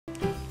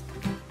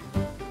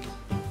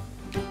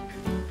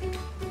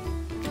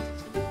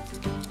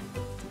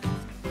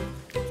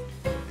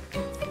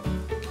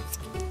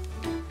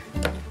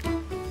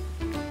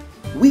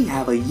we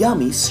have a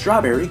yummy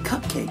strawberry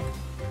cupcake.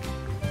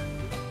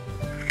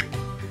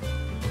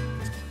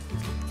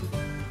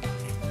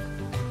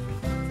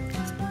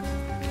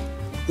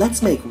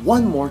 Let's make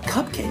one more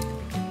cupcake.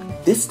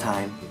 This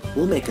time,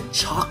 we'll make a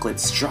chocolate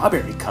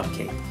strawberry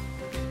cupcake.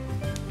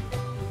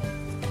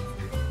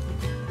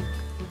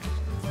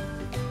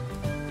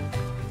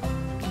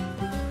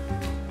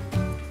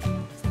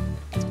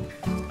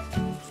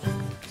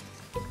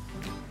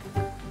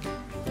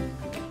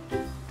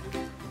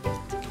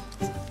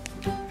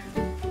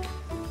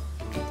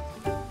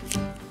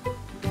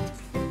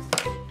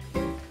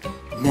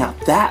 Now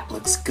that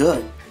looks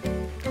good.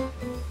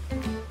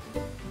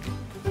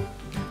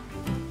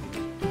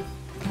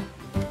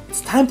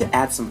 It's time to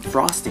add some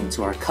frosting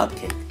to our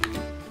cupcake.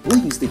 We'll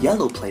use the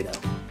yellow Play-Doh.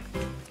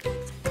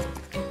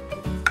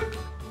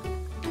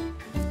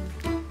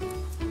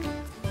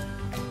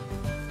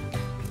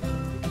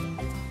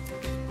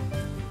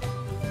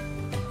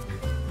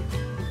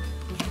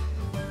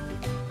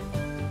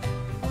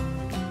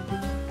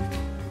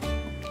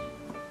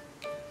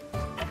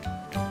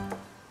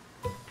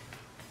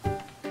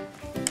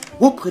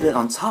 We'll put it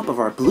on top of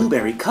our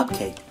blueberry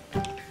cupcake.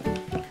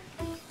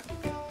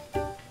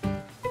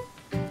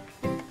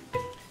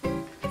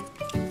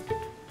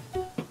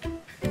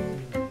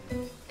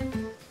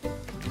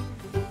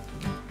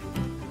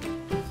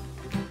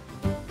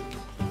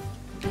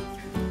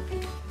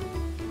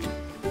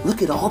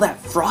 Look at all that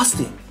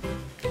frosting!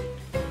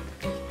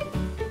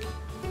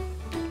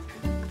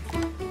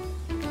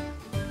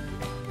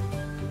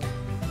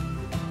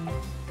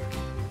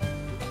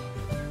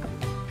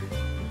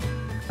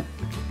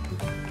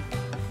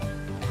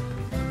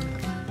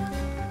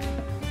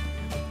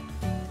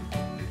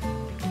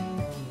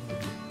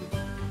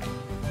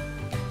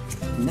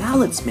 Now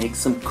let's make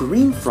some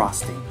green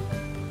frosting.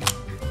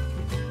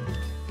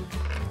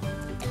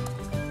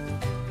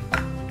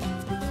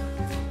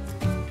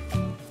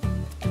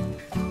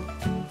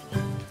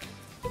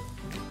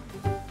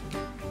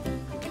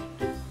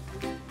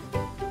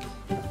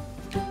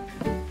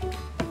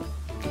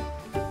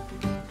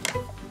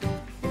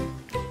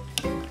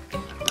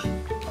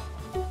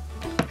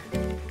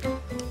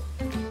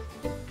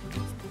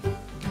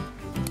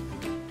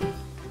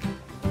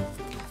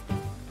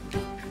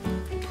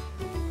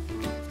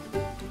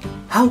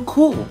 How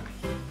cool!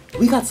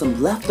 We got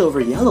some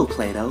leftover yellow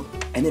Play-Doh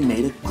and it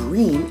made a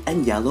green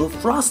and yellow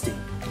frosting.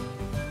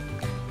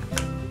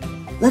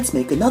 Let's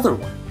make another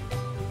one.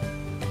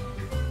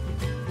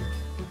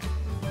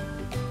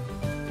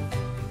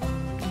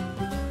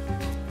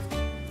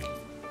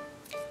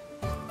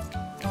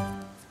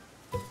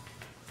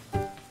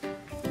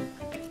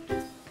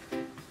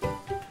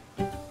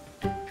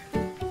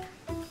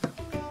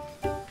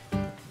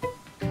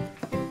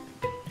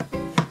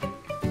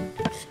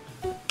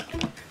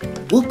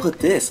 We'll put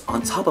this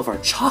on top of our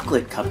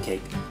chocolate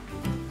cupcake.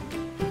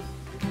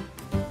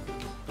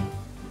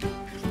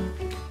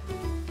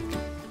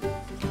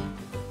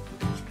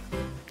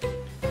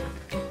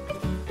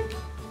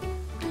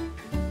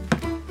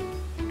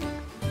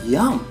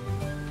 Yum!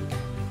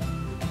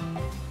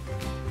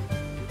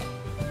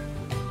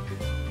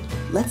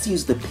 Let's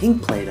use the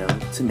pink Play-Doh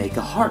to make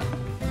a heart.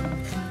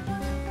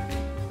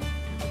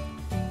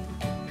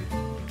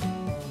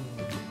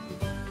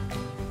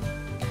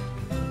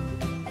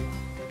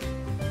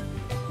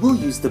 We'll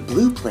use the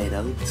blue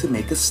Play-Doh to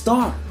make a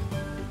star.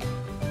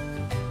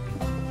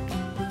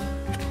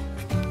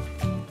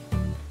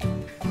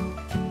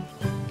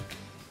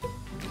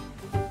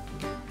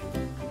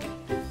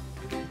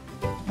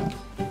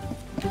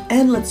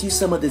 And let's use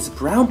some of this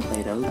brown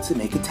Play-Doh to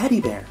make a teddy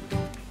bear.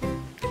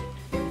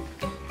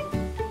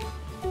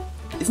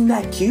 Isn't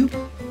that cute?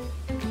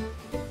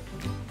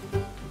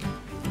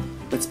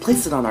 Let's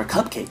place it on our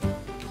cupcake.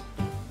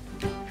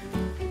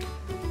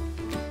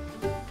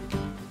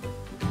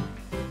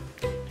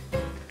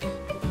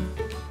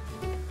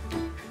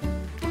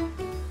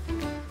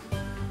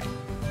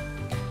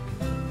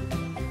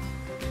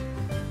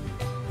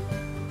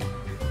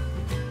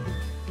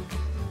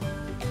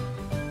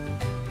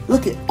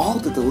 Look at all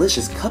the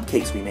delicious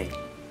cupcakes we made.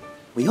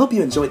 We hope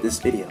you enjoyed this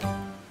video.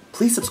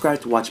 Please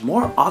subscribe to watch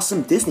more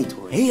awesome Disney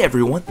toys. Hey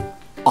everyone,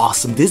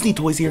 Awesome Disney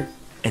Toys here,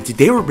 and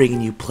today we're bringing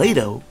you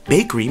Play-Doh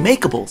Bakery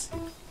Makeables.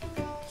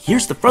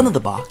 Here's the front of the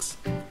box,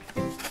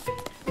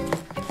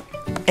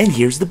 and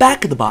here's the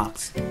back of the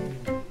box.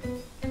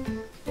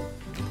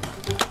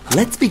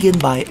 Let's begin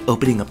by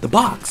opening up the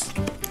box.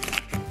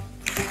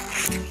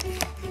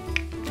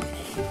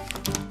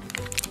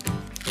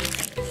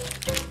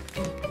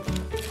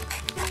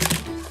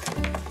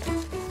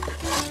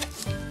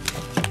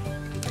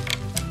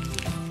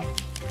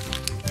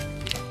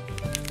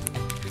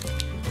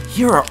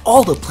 Here are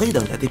all the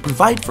Play-Doh that they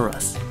provide for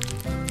us.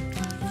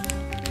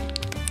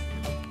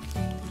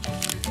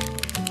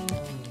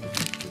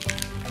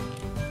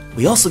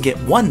 We also get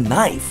one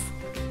knife.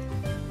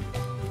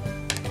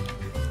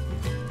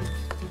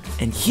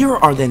 And here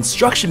are the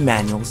instruction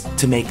manuals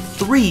to make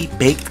 3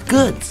 baked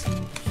goods.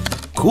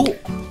 Cool!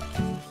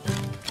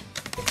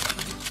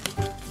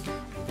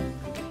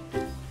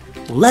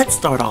 Let's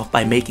start off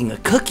by making a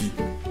cookie.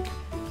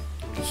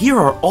 Here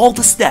are all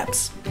the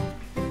steps.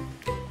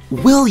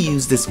 We'll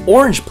use this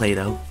orange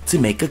Play-Doh to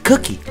make a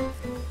cookie.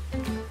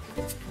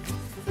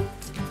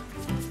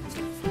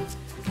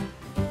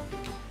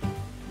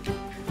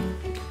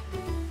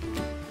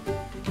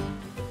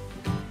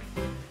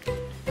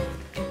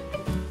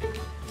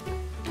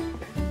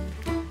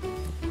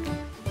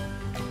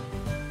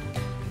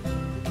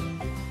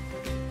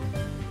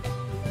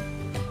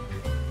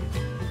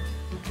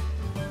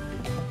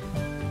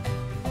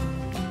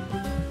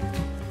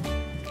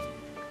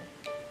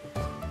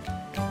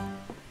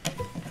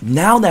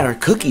 Now that our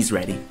cookie's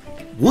ready,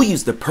 we'll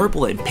use the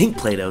purple and pink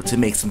Play-Doh to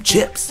make some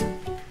chips.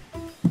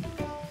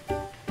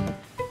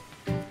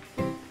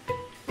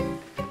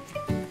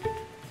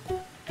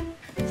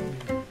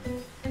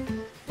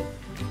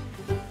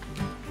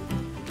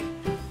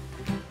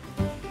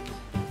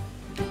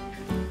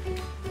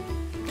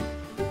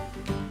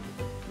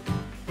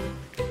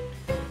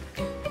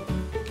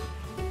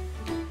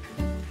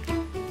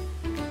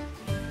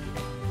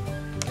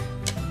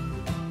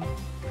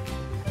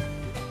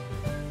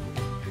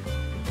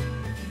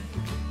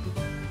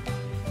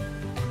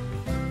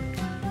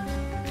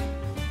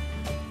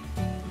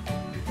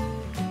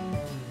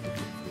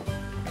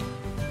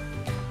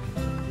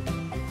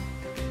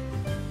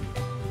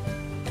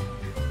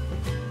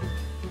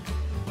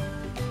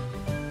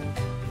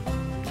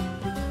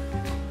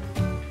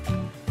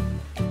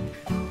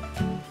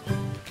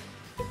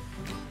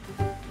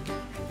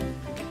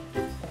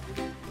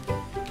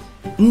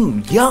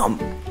 Yum!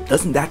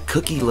 Doesn't that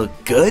cookie look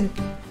good?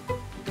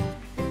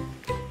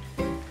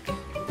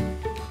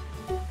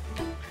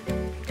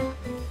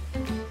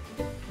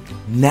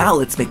 Now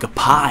let's make a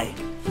pie.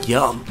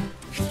 Yum!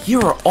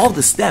 Here are all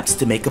the steps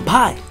to make a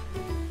pie.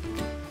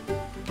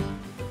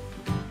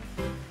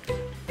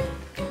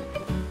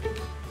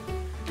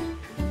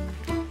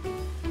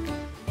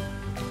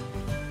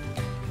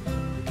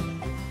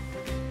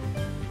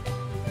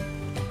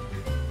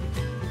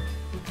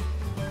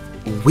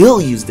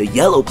 We'll use the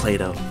yellow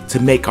Play-Doh to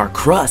make our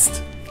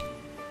crust.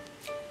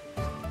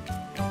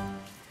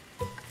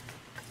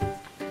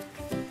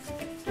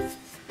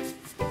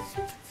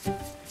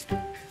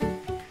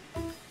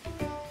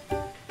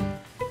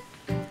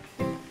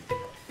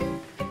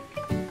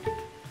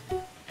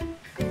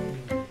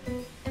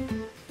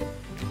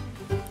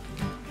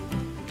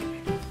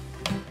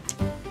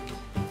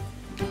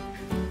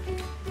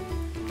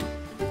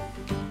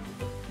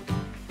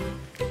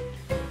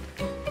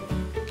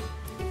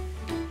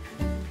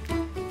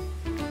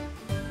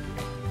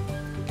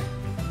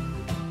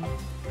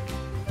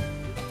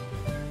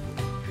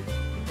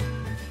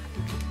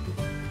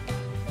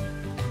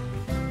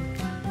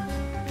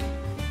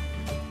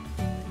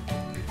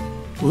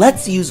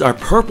 Let's use our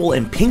purple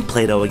and pink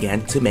Play-Doh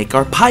again to make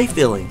our pie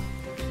filling.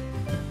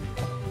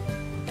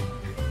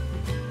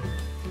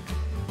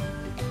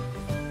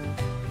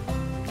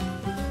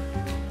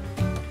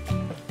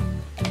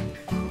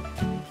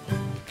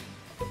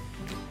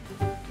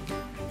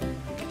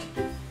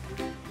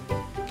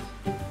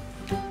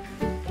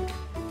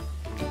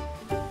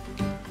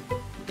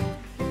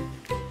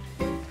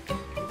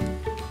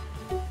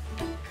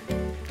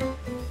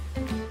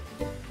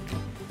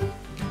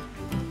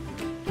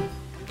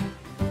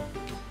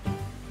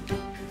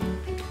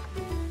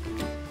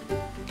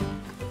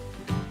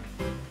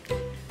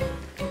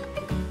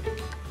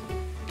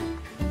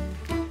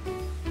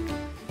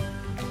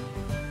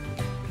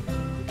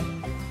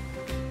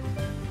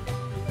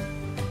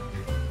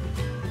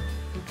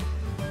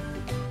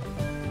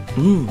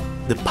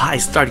 The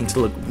pie's starting to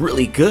look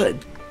really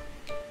good.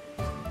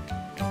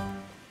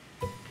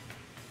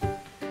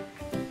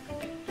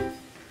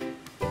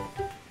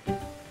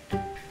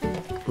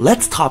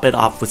 Let's top it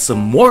off with some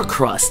more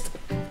crust.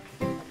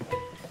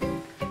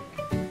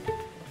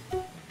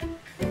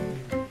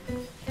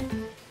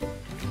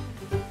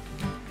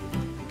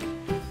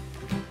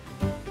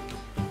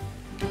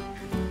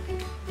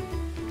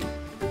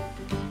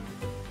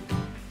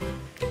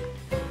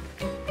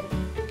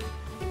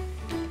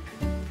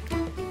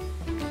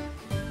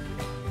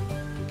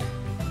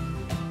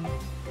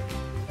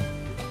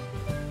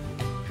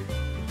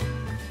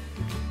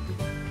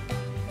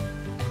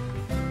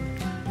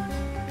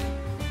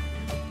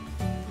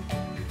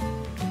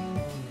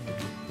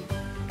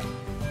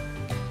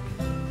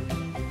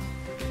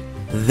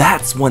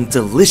 That's one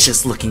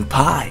delicious looking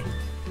pie.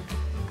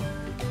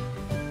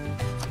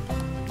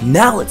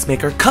 Now let's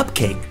make our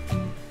cupcake.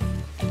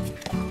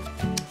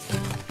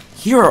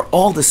 Here are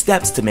all the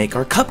steps to make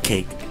our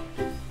cupcake.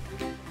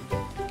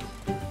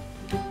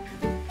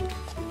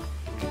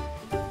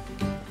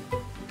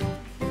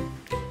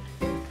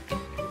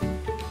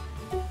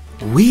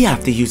 We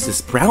have to use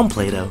this brown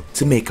Play-Doh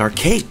to make our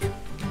cake.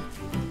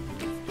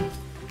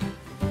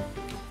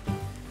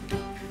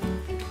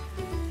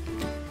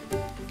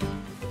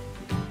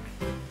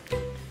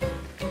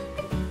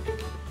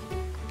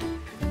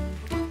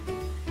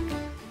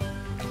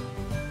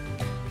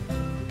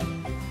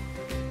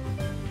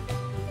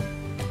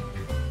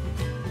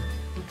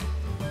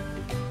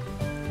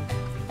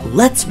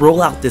 Let's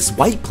roll out this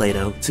white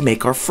Play-Doh to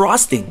make our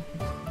frosting.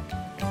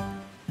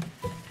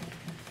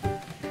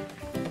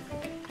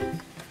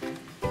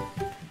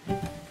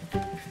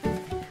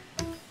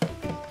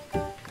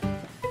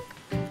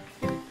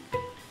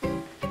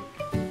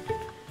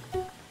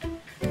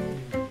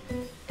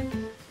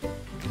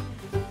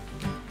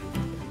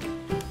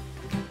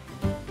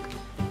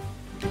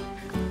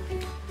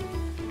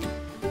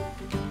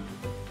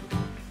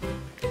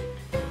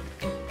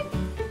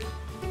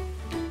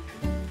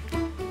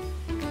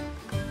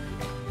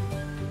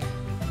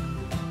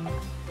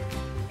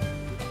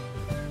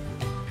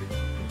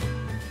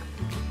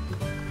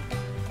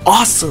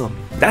 Awesome!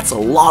 That's a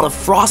lot of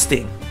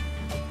frosting!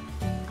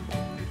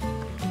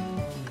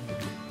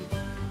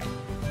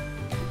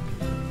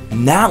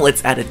 Now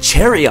let's add a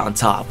cherry on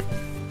top.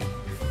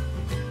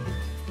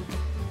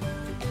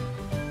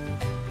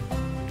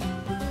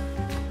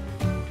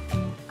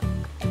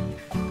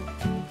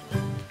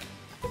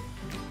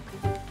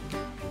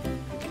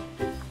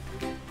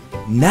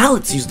 Now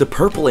let's use the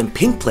purple and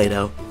pink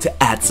Play-Doh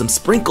to add some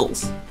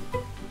sprinkles.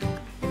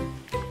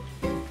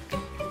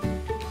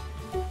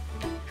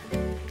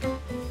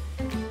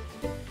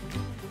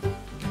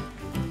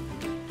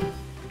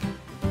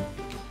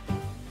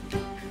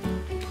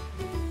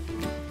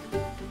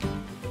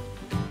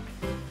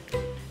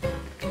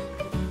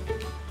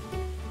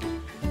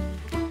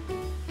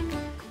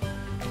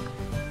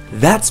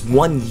 That's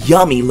one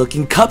yummy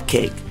looking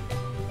cupcake!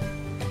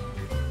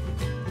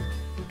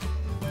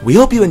 We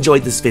hope you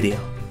enjoyed this video.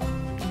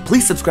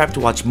 Please subscribe to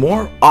watch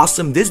more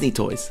awesome Disney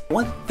toys.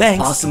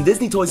 Thanks! Awesome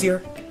Disney Toys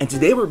here, and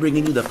today we're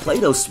bringing you the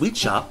Play-Doh Sweet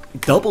Shop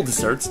Double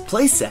Desserts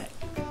playset.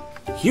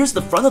 Here's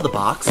the front of the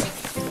box,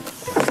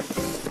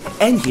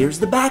 and here's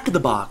the back of the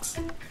box.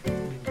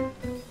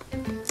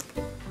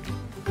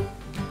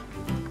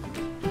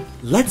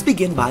 Let's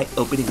begin by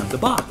opening up the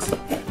box.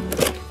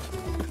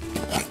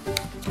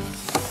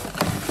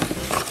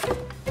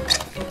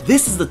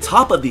 This is the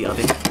top of the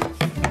oven.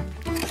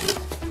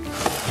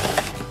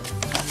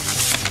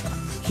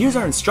 Here's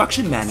our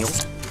instruction manual.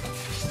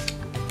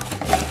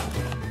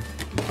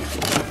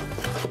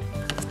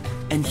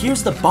 And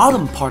here's the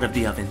bottom part of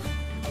the oven.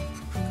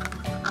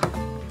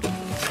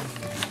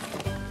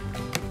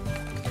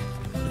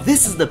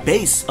 This is the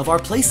base of our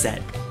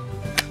playset.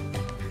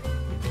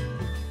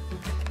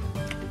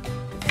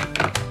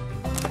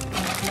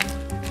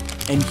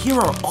 And here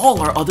are all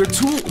our other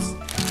tools.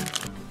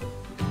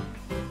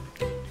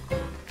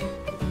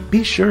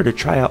 Be sure to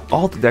try out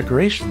all the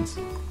decorations.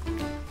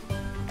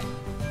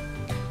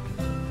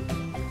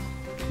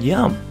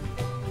 Yum!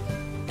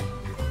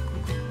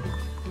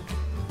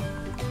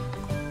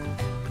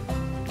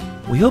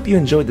 We hope you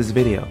enjoyed this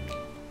video.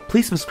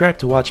 Please subscribe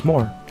to watch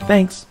more.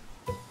 Thanks!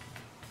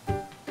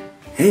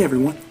 Hey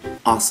everyone,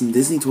 Awesome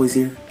Disney Toys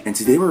here, and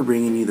today we're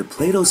bringing you the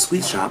Play-Doh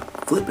Sweet Shop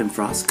Flip and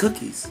Frost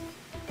cookies.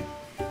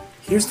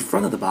 Here's the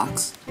front of the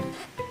box.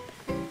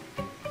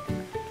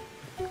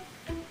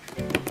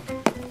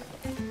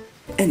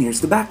 And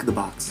here's the back of the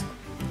box.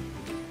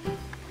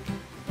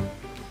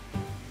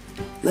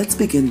 Let's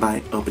begin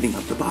by opening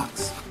up the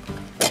box.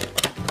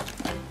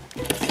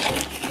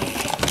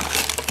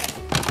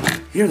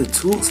 Here are the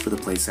tools for the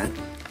playset.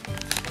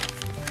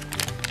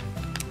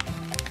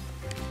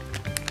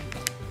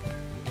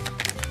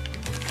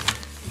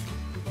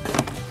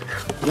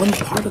 One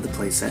part of the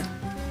playset.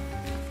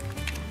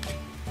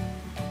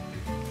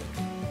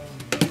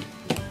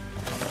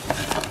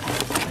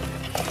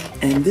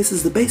 And this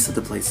is the base of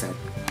the playset.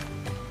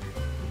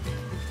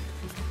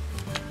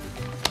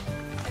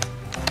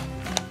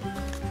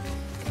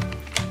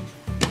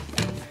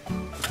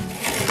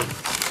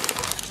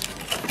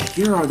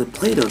 Here are the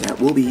Play-Doh that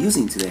we'll be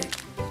using today.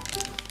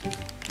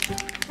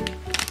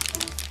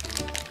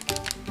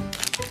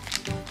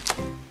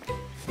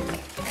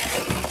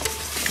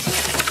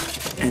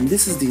 And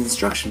this is the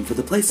instruction for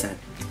the playset.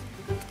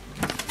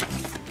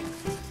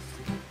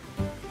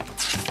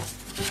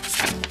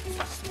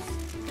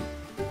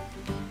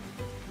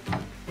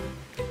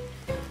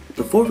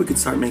 Before we could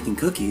start making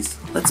cookies,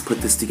 let's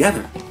put this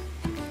together.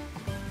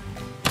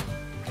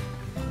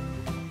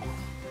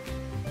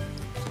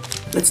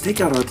 Let's take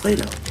out our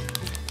Play-Doh.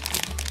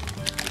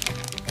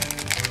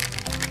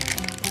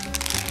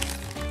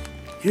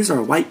 Here's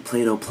our white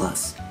Play-Doh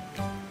Plus.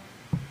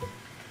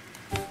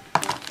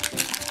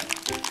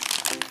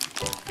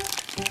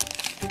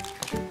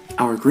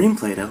 Our green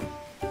Play-Doh.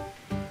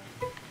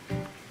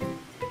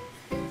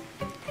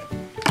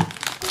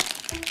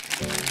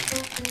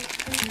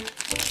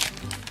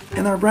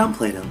 And our brown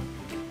Play-Doh.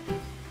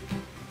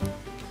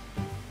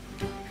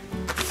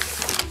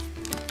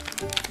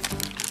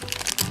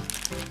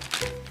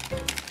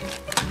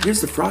 Here's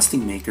the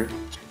frosting maker.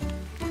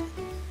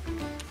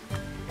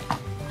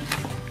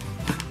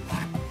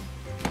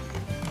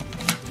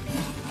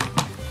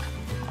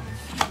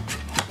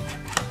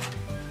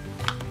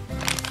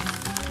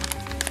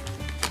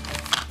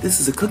 This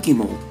is a cookie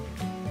mold.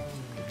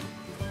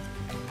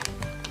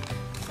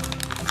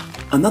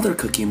 Another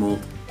cookie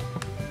mold.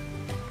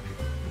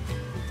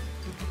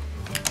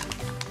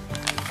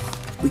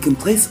 We can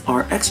place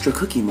our extra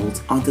cookie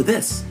molds onto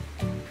this.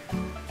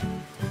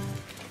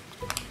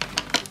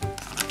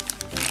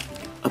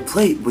 A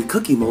plate with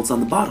cookie molds on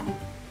the bottom.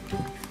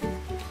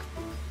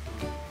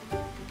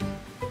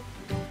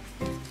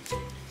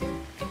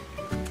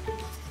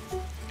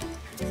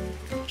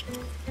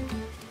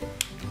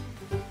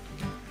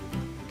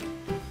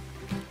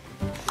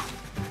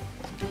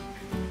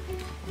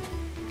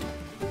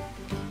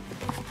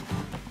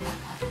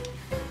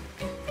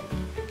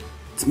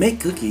 To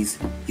make cookies,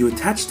 you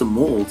attach the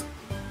mold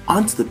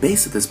onto the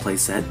base of this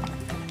playset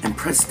and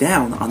press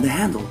down on the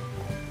handle,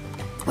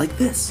 like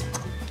this.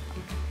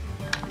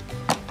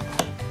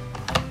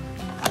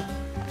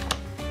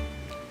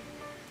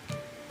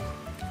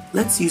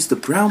 Let's use the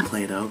brown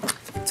Play-Doh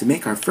to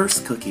make our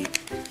first cookie.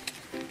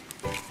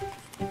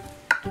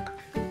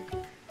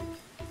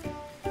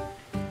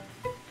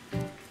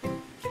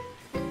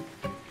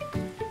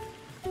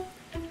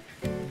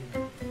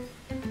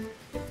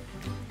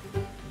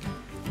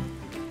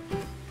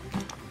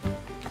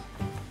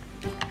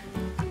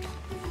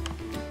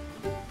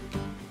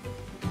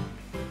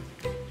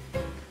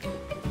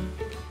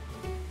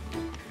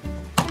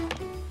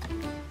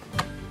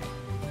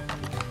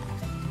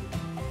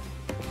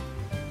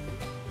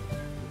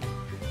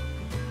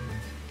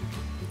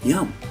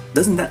 Yum!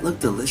 Doesn't that look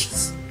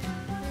delicious?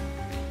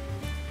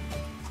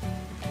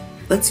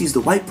 Let's use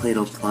the white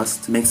Play-Doh Plus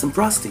to make some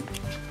frosting.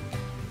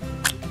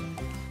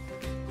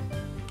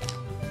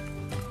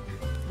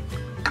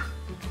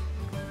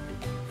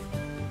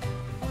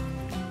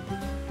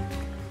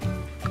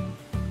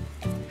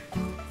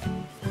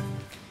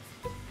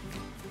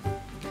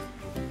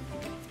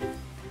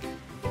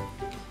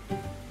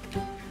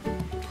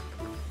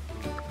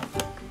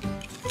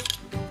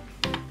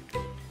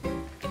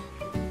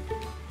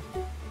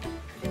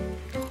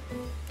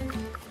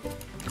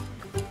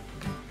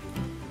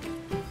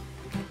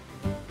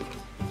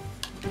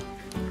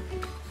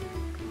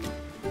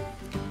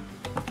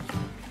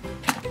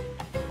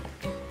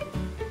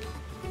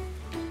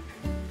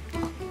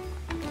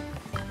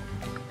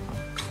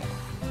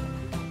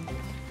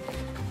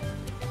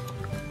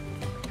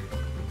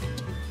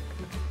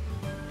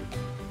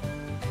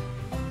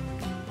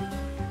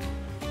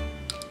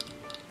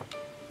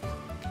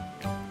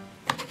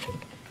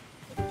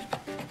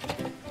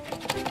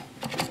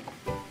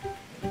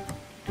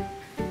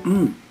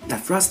 That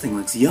frosting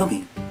looks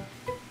yummy.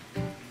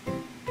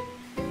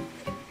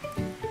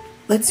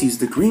 Let's use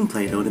the green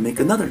Play-Doh to make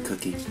another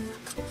cookie.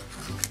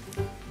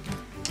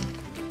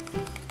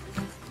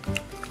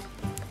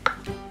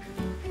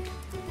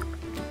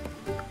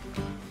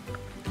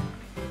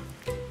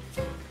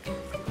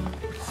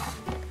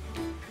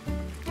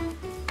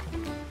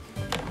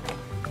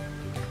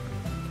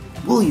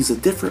 We'll use a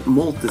different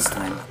mold this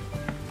time.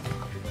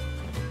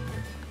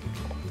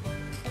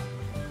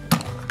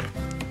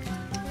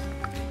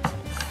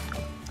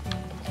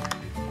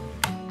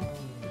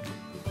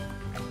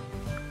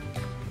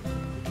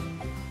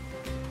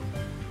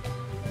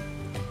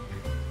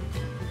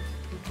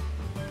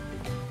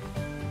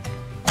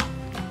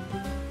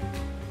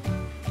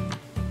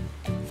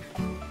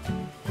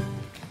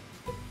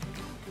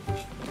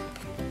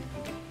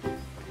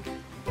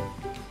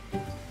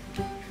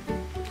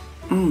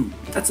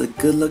 That's a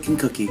good looking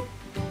cookie.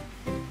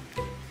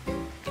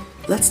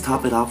 Let's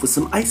top it off with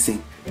some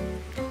icing.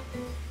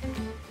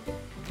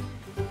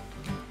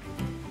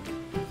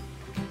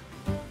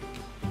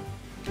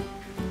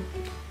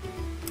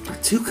 Our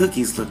two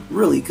cookies look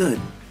really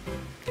good.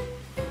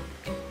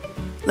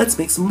 Let's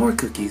make some more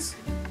cookies.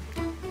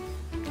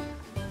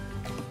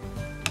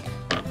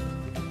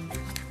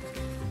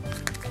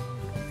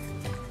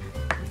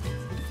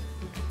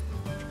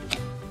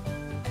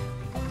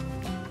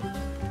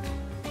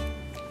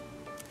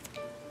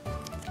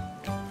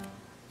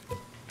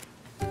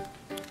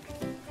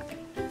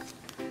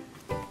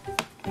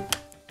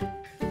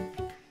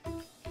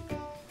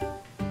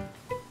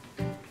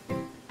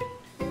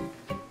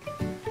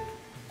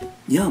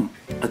 Yum,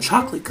 a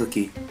chocolate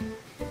cookie.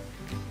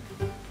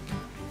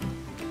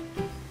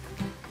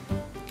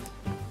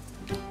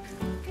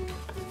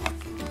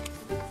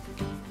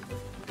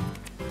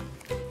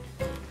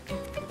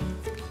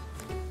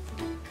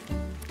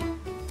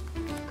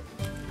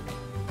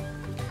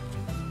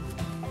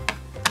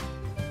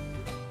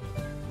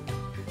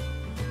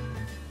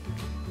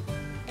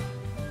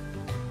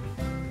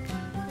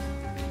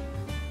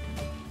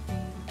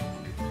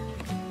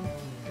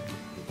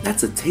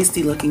 That's a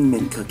tasty looking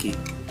mint cookie.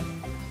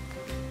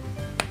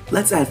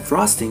 Let's add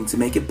frosting to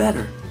make it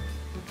better.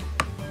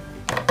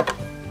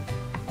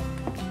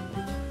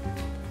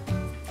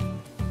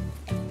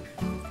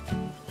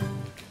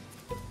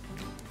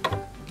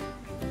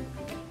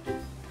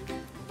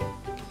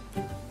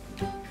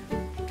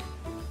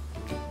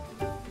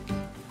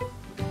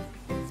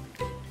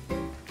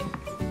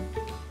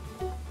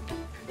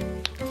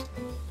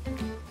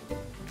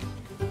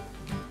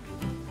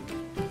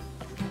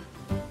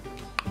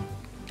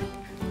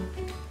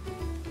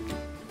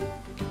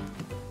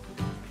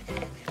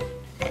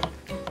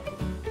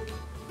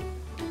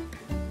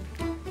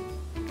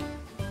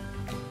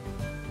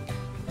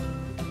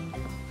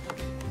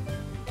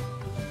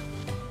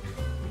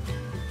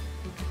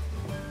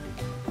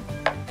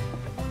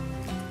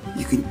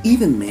 can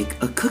even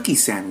make a cookie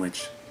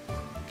sandwich.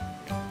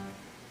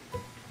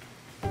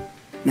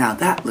 Now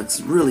that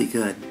looks really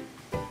good.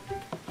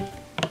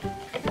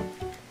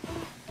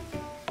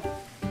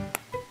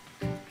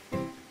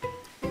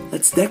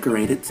 Let's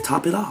decorate it to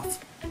top it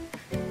off.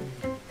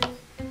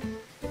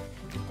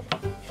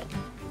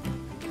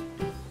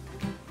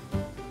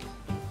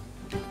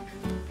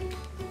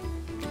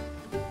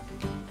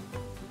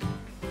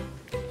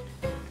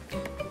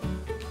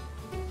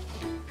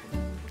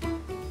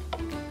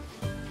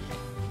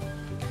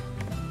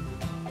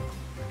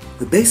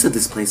 The base of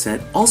this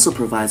playset also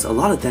provides a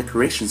lot of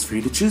decorations for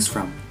you to choose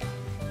from.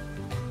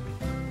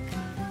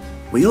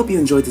 We hope you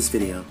enjoyed this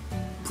video.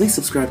 Please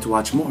subscribe to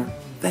watch more.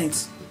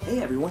 Thanks.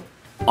 Hey everyone,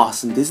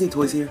 Awesome Disney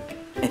Toys here,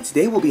 and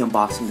today we'll be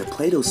unboxing the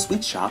Play-Doh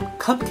Sweet Shop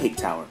Cupcake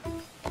Tower.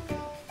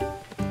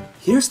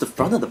 Here's the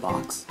front of the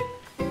box,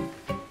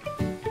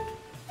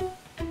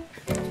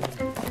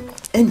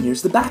 and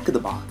here's the back of the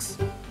box.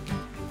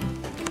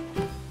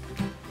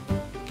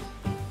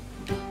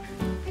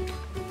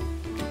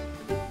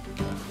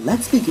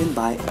 Let's begin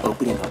by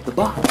opening up the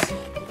box.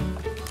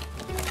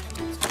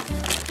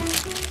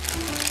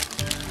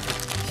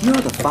 Here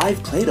are the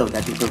 5 Play-Doh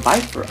that they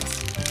provide for us.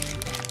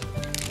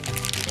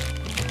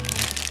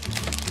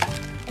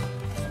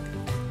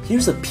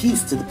 Here's a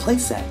piece to the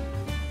playset.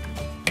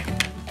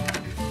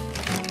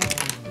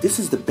 This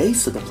is the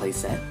base of the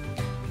playset.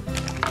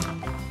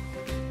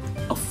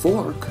 A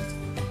fork.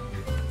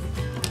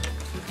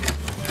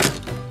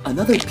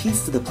 Another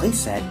piece to the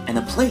playset and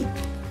a plate.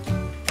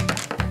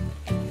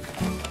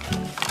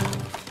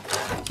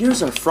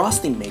 Here's our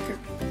frosting maker.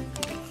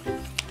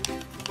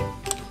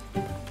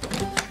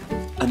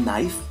 A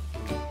knife.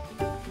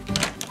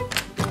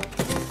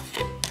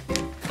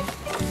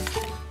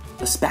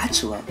 A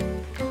spatula.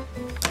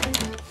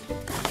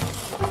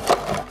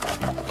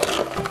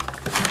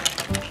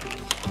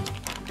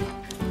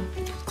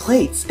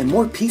 Plates and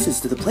more pieces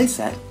to the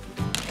playset.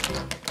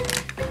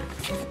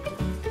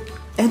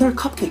 And our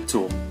cupcake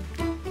tool.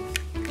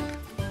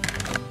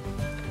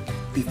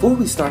 Before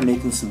we start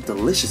making some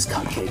delicious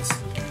cupcakes,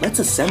 let's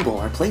assemble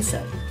our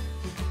playset.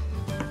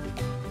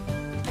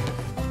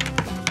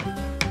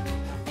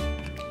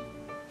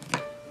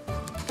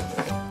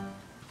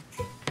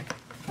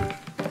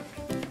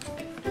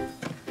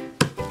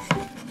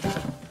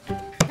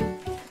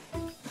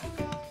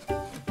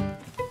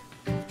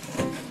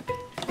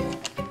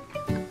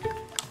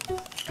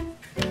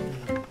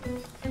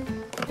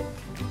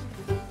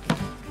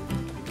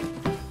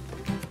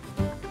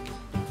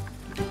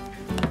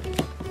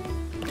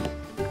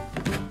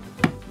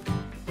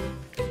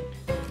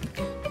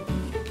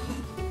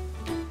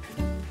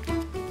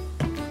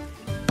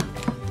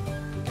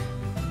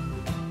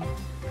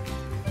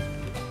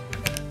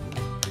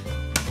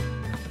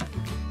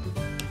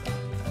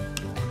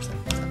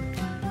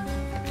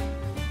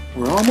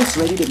 We're almost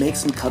ready to make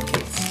some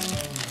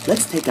cupcakes.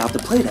 Let's take out the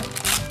Play-Doh.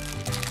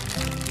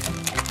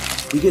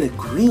 We get a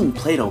green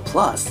Play-Doh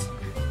Plus,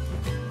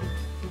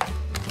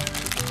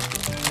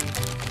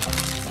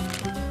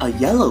 a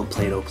yellow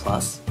Play-Doh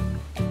Plus,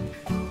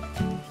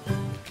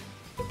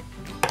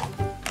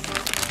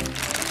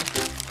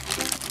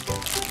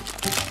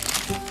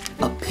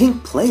 a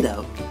pink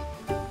Play-Doh,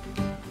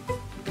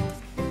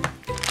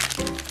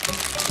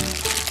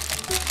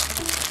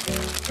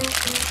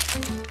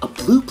 a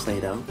blue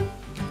Play-Doh,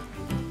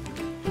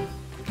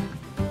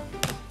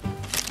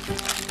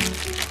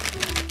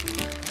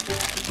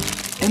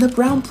 and a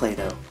brown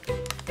Play-Doh.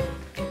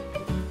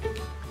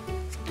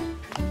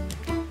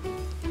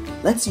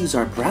 Let's use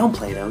our brown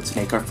Play-Doh to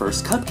make our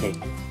first cupcake.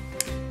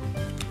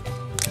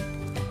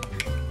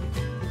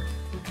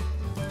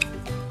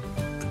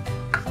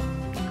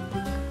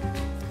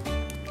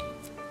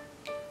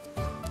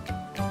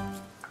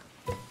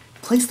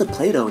 Place the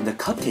Play-Doh in the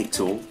cupcake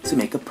tool to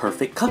make a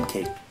perfect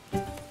cupcake.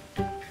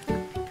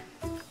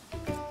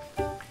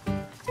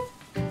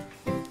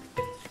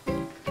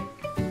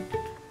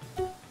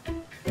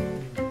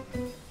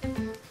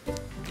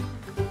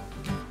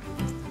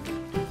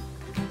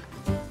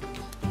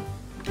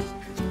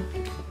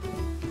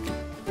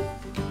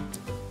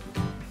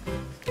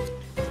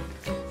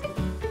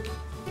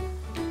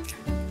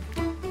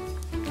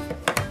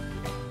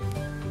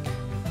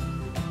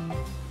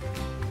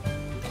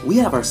 We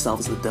have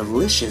ourselves a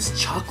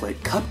delicious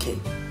chocolate cupcake.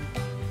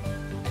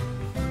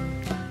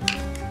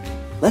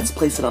 Let's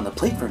place it on the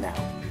plate for now.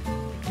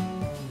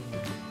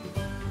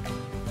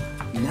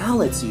 Now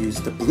let's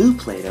use the blue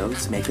Play-Doh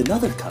to make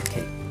another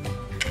cupcake.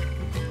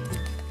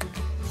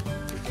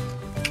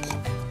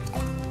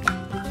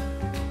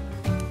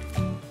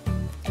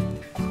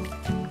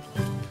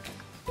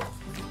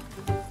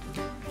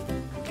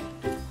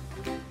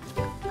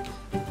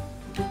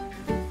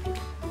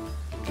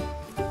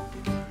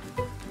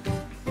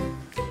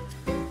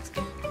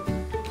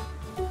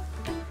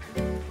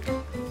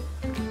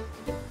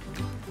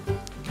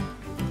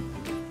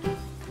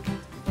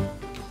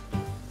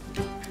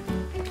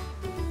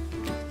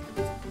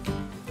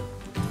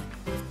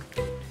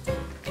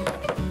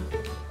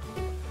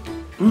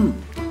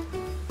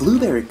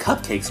 Blueberry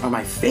cupcakes are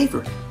my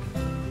favorite.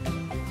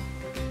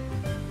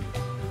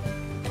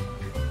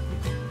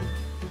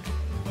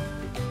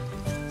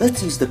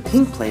 Let's use the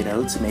pink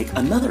Play-Doh to make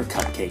another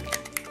cupcake.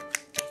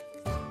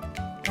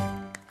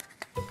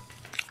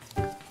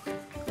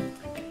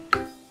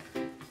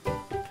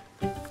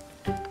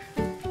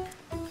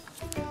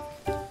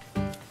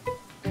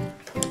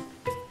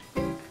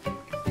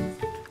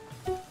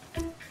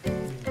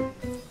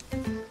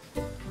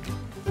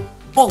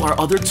 All our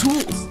other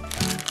tools.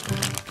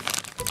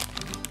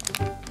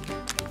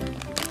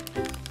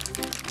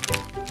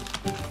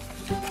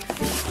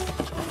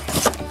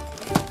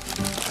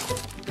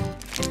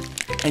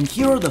 And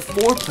here are the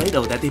 4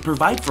 Play-Doh that they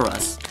provide for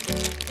us.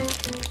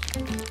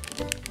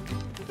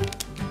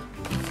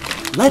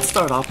 Let's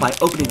start off by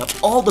opening up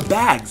all the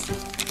bags.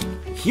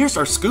 Here's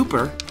our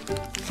scooper.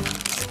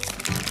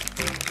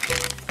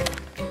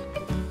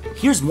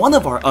 Here's one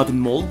of our oven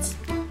molds.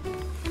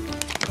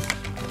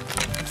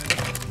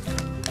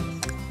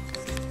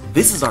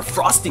 This is our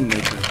frosting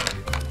maker.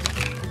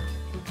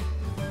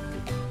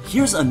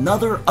 Here's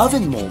another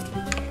oven mold.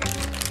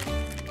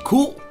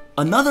 Cool,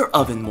 another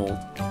oven mold.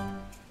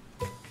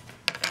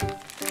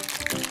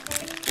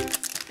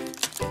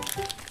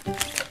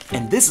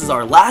 And this is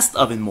our last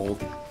oven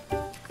mold.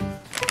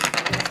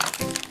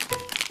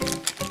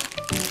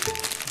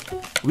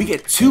 We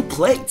get 2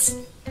 plates.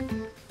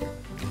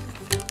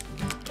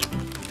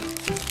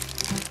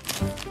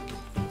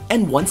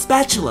 And 1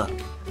 spatula.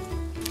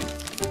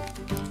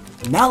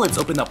 Now let's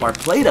open up our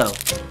Play-Doh.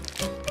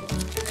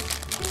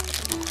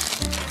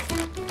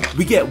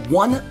 We get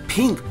 1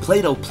 pink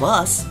Play-Doh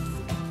Plus.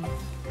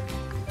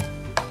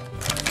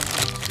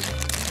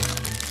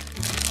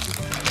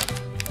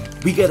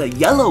 We get a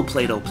yellow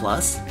Play-Doh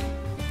Plus.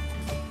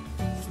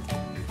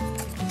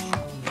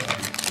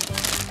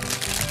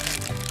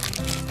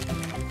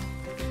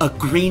 A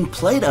green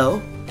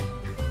Play-Doh.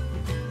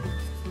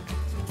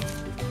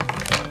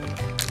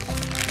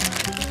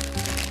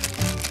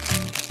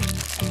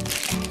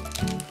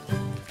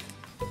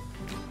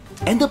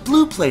 And a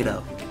blue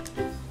Play-Doh.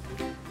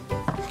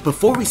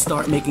 Before we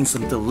start making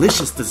some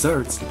delicious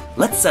desserts,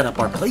 let's set up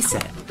our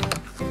playset.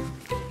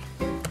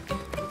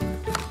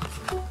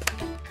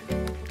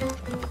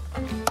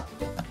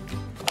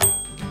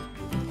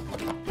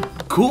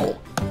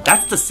 Cool!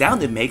 That's the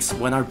sound it makes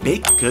when our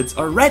baked goods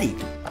are ready.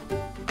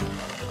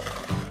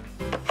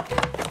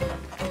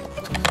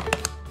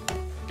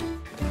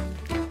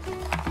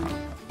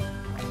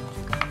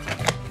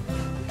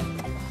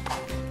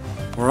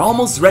 We're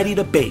almost ready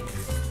to bake.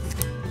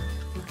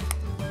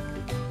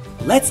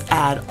 Let's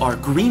add our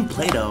green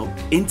Play-Doh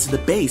into the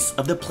base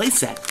of the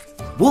playset.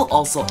 We'll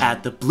also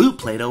add the blue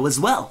Play-Doh as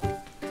well.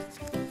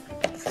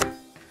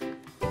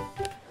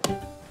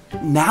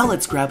 Now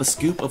let's grab a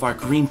scoop of our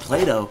green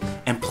Play-Doh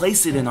and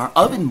place it in our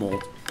oven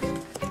mold.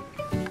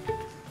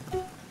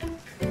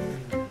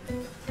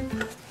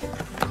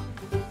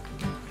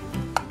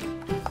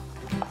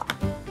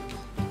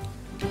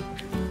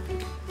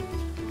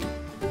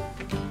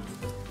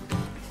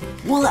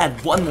 We'll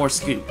add 1 more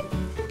scoop.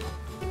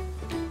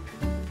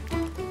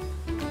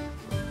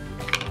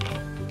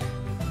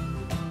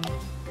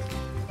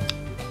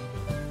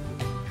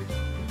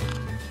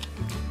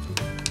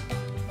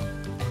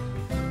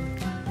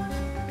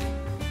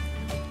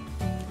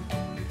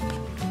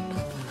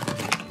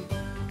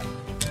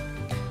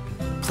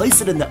 Place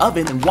it in the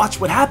oven and watch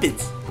what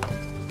happens.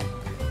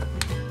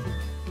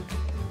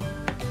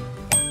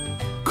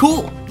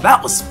 Cool,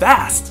 that was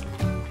fast.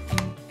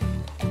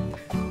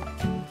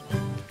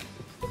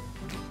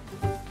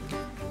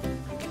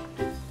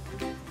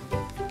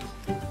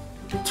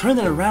 Turn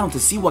it around to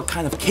see what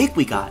kind of cake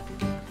we got.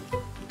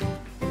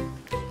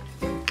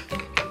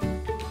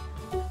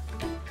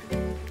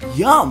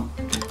 Yum!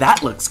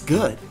 That looks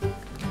good.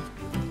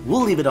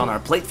 We'll leave it on our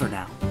plate for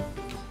now.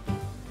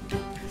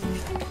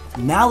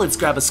 Now let's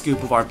grab a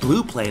scoop of our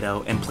blue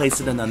Play-Doh and place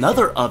it in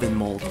another oven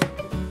mold.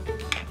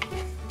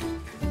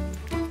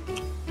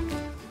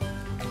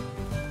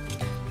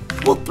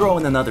 We'll throw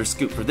in another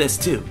scoop for this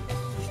too.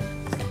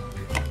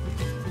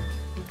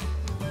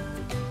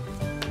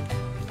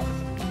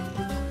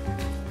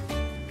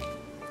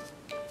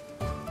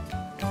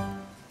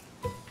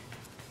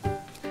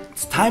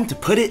 It's time to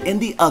put it in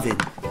the oven.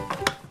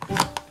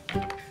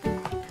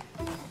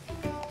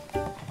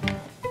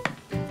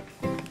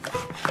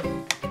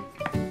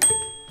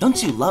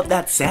 Don't you love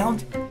that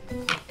sound?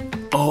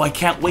 Oh, I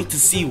can't wait to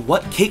see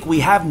what cake we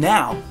have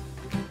now.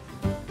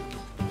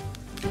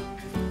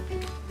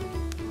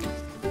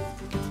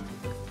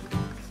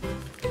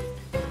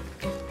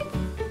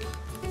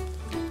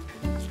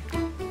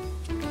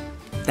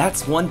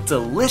 That's one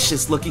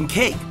delicious looking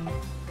cake.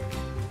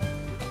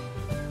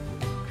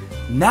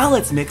 Now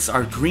let's mix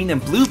our green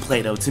and blue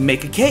Play-Doh to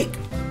make a cake.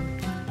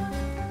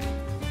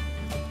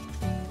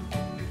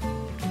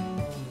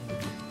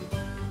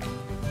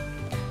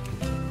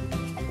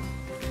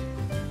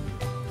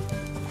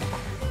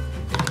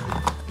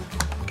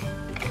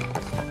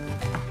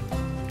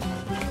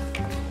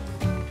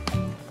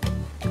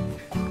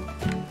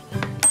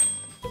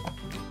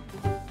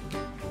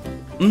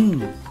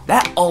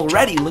 That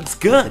already looks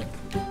good.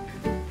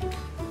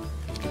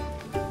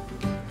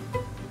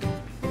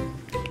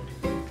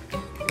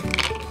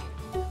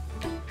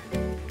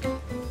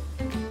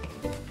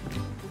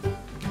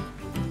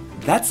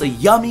 That's a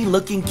yummy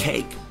looking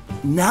cake.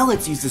 Now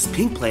let's use this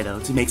pink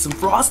Play-Doh to make some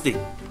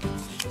frosting.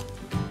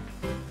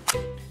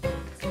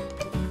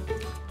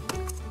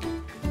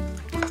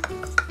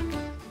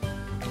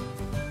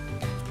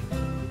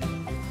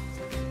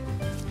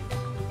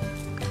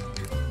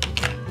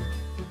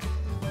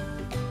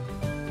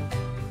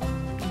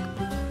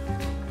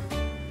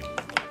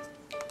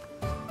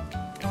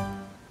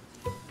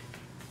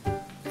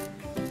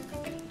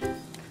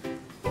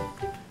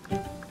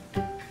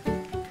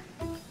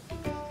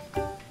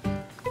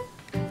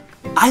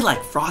 I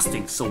like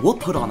frosting, so we'll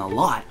put on a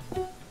lot.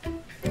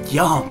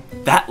 Yum,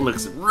 that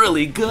looks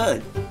really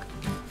good.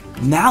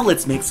 Now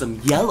let's make some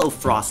yellow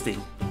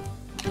frosting.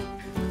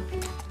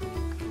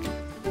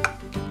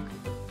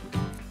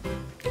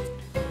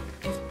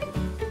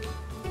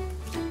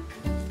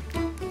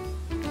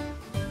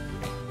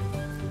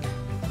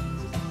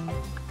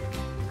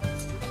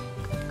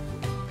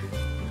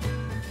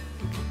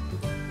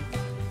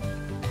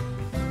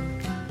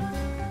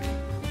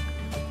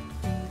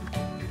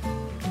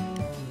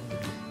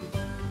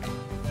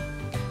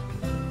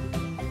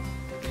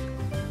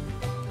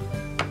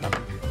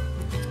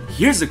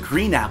 Here's a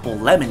green apple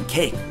lemon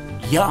cake.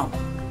 Yum!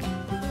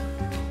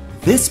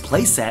 This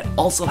playset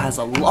also has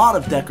a lot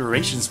of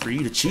decorations for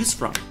you to choose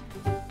from.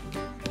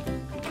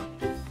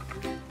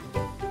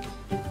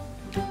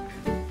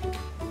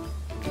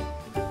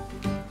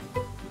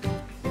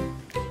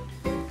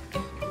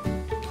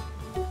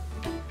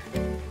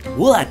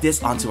 We'll add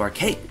this onto our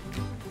cake.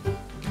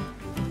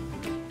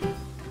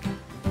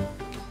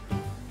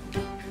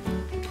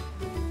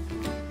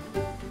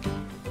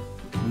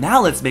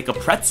 Now let's make a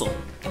pretzel.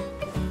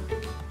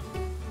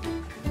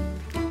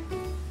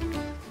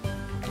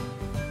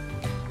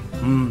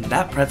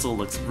 That pretzel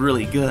looks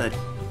really good.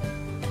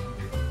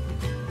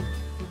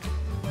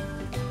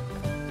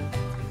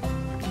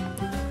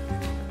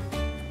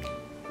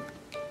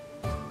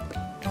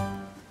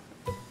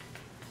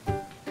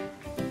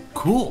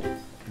 Cool!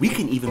 We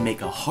can even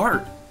make a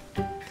heart.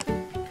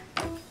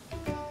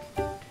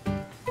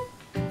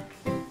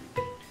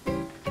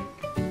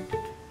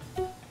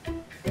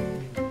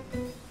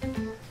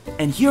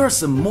 And here are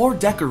some more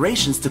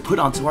decorations to put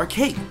onto our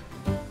cake.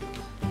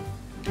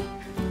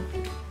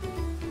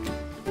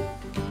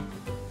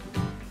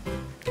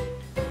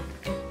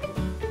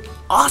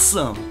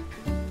 Awesome!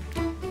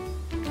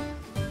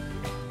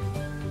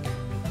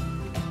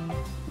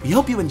 We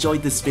hope you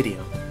enjoyed this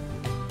video.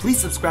 Please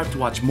subscribe to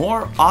watch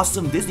more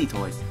awesome Disney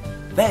toys.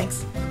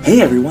 Thanks!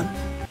 Hey everyone,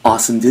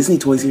 Awesome Disney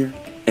Toys here,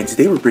 and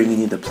today we're bringing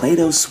you the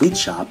Play-Doh Sweet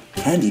Shop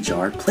Candy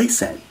Jar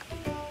playset.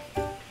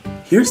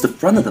 Here's the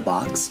front of the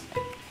box.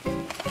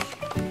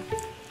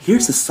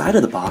 Here's the side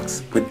of the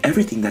box with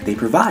everything that they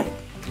provide.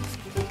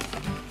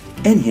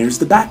 And here's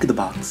the back of the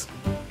box.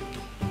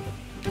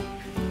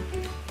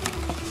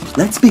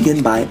 Let's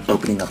begin by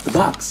opening up the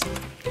box.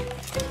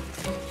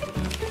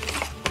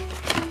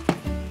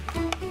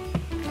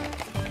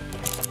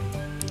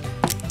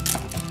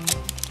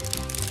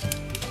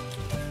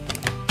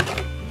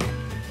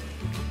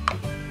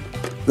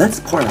 Let's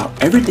pour out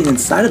everything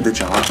inside of the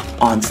jar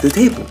onto the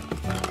table.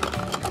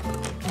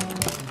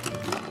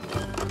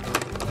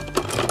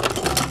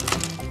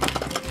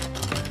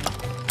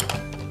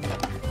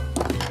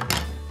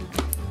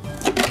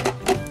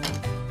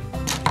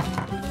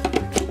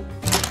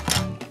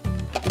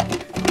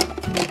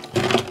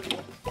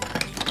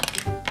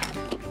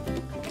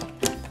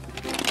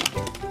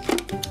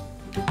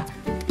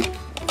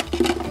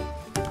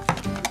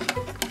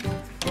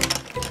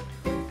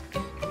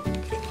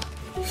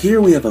 Here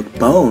we have a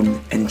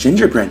bone and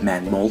gingerbread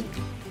man mold,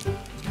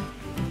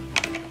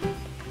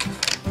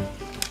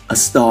 a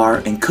star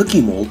and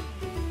cookie mold,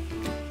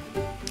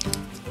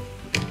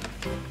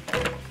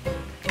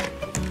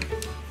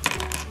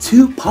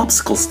 two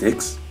popsicle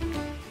sticks,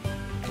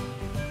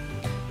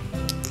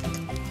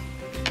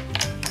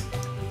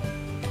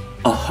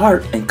 a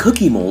heart and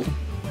cookie mold,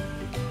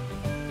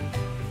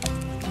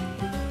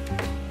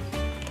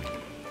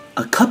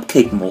 a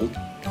cupcake mold,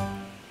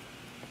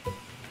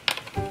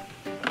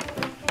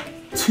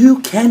 two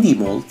candy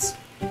molds,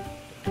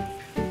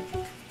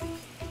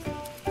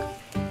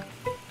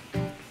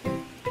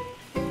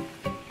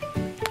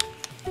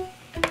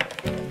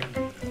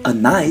 a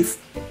knife,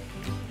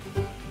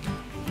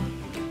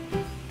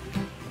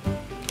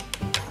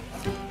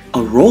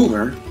 a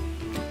roller,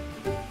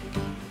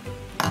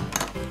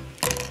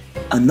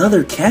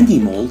 another candy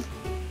mold,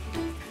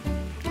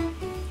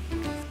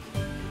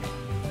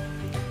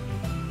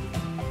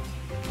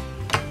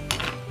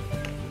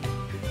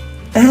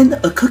 and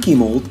a cookie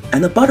mold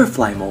and a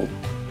butterfly mold.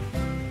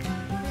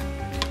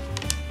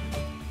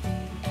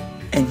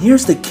 And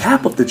here's the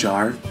cap of the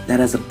jar that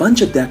has a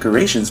bunch of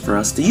decorations for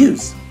us to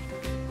use.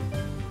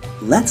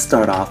 Let's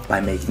start off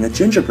by making a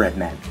gingerbread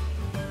man.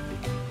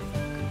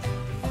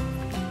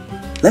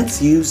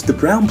 Let's use the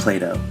brown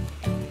Play-Doh.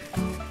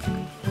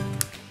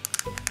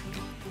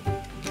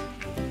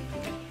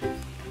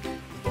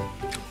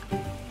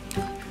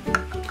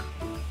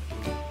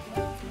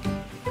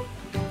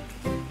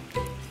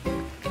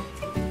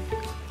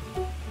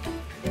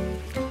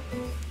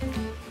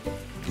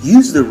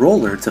 Use the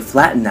roller to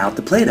flatten out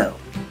the Play-Doh.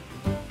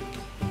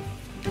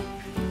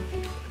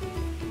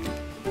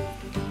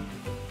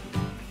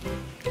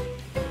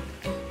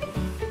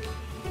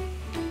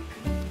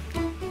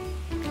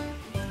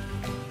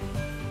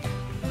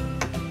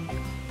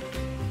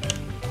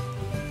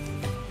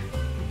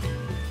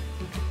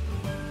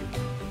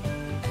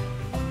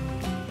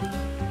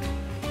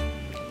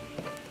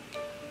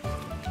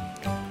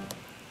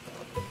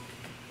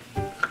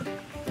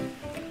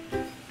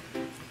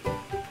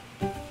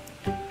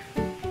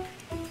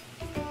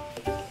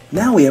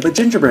 Now we have a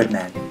gingerbread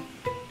man.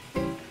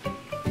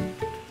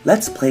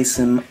 Let's place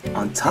him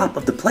on top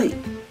of the plate.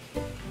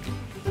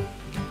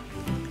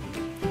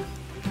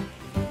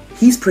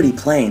 He's pretty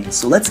plain,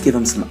 so let's give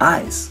him some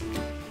eyes.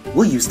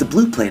 We'll use the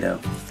blue Play-Doh.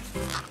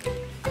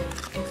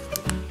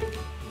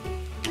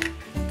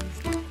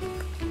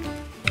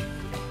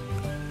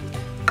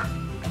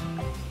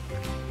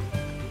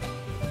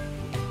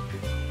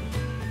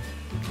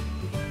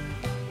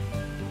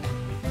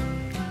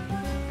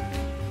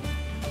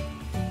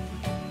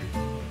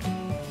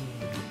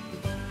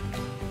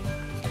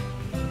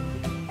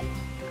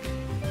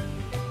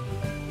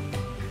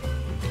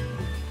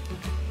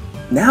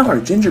 Now our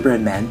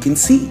gingerbread man can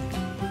see.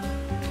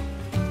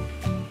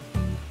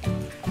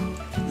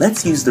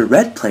 Let's use the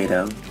red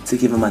Play-Doh to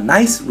give him a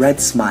nice red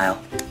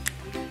smile.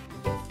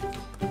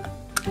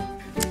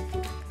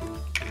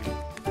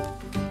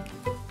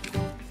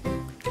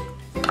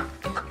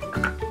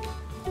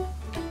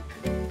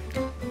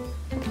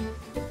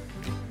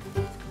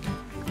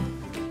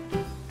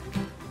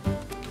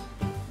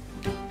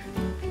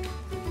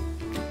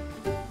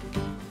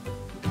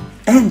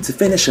 And to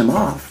finish him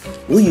off,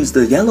 we'll use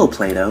the yellow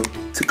Play-Doh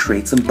to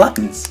create some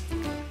buttons.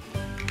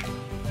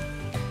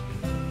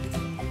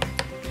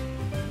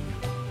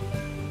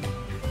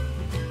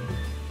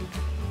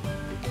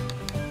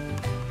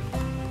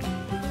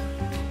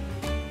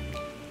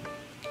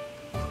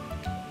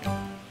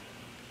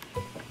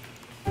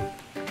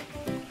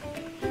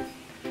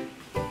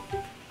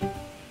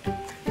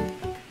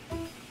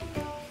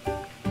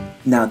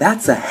 Now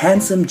that's a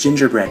handsome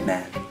gingerbread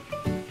man.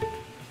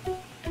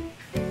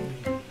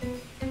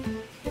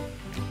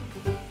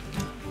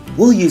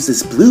 We'll use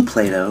this blue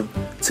Play-Doh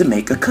to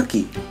make a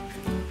cookie.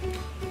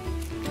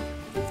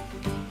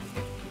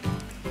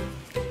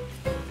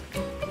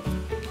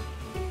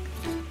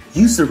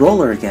 Use the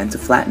roller again to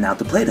flatten out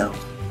the Play-Doh.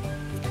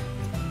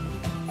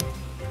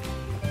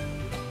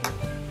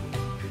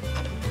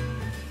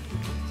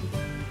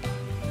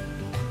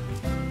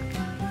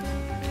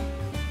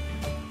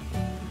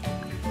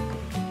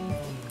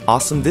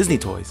 Awesome Disney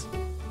toys.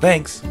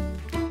 Thanks.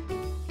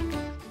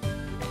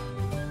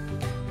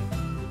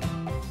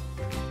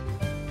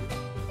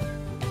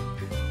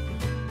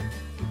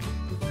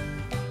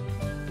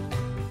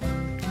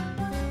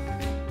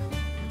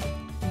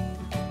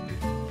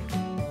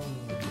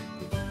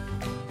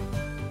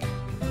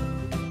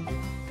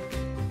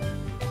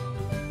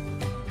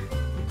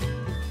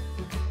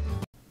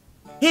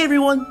 Hey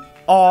everyone!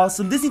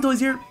 Awesome Disney Toys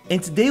here,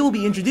 and today we'll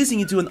be introducing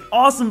you to an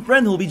awesome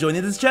friend who will be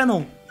joining this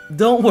channel.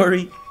 Don't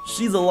worry,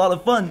 she's a lot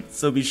of fun,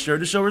 so be sure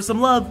to show her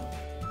some love.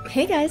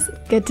 Hey guys,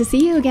 good to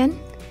see you again.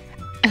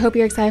 I hope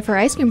you're excited for our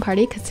ice cream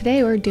party because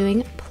today we're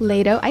doing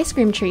Play-Doh ice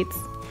cream treats.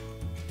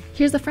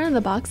 Here's the front of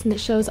the box and it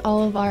shows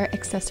all of our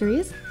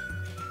accessories.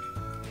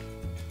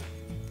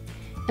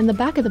 And the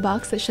back of the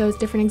box that shows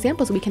different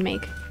examples we can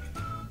make.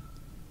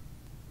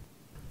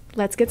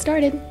 Let's get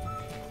started.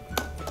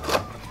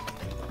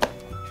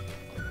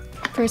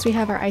 First we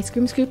have our ice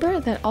cream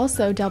scooper that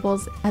also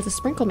doubles as a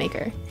sprinkle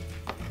maker,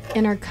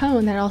 and our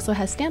cone that also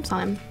has stamps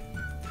on him.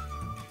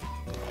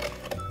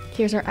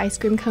 Here's our ice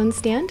cream cone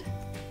stand.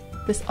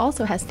 This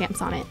also has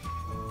stamps on it.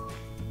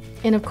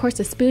 And of course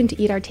a spoon to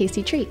eat our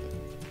tasty treat.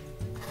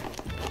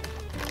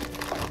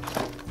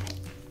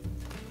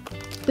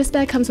 This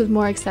bag comes with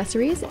more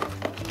accessories.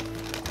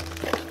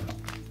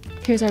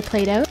 Here's our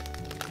Play-Doh.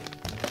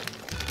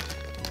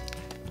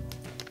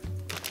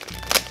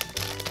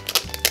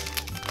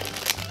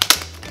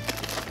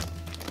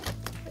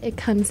 It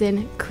comes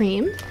in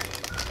cream,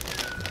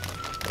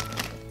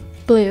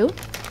 blue,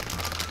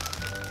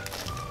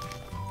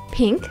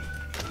 pink,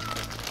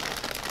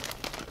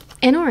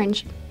 and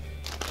orange.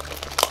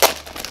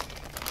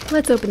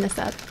 Let's open this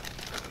up.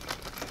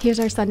 Here's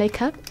our sundae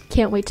cup.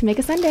 Can't wait to make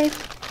a sundae.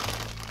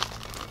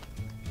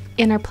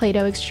 And our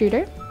Play-Doh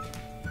extruder.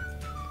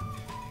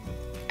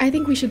 I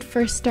think we should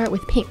first start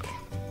with pink.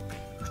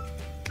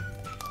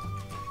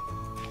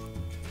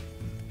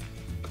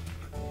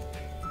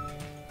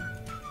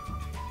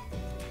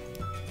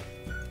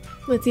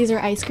 Let's use our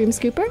ice cream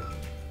scooper.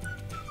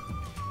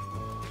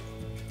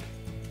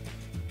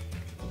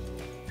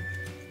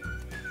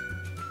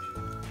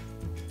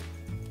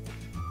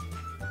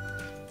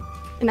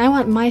 And I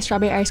want my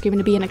strawberry ice cream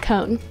to be in a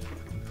cone.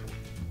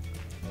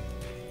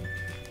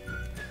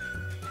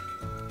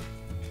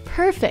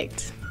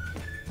 Perfect!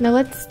 Now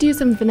let's do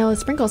some vanilla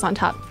sprinkles on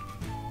top.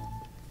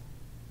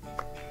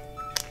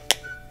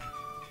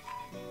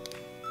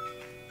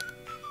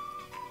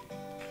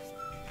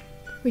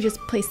 We just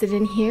place it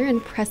in here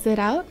and press it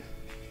out.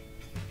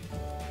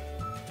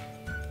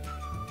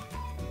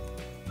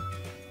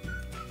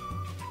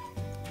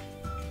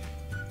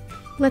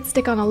 Let's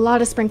stick on a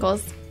lot of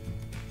sprinkles.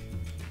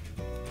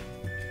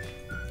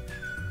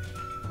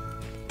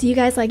 Do you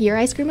guys like your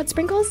ice cream with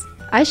sprinkles?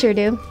 I sure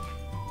do.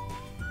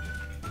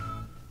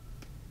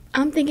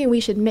 I'm thinking we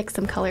should mix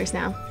some colors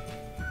now.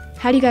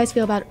 How do you guys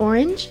feel about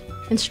orange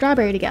and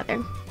strawberry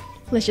together?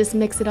 Let's just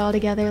mix it all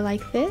together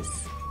like this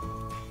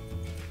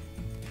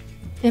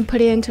and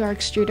put it into our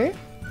extruder.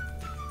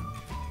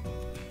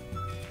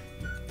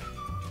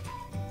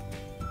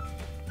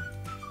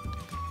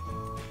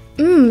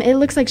 It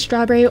looks like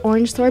strawberry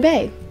orange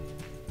sorbet.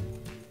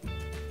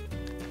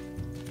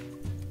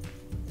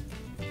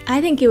 I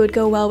think it would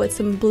go well with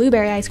some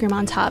blueberry ice cream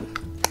on top.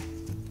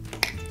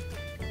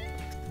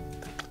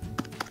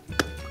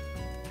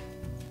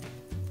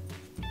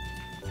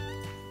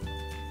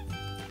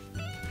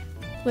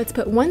 Let's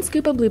put 1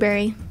 scoop of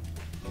blueberry.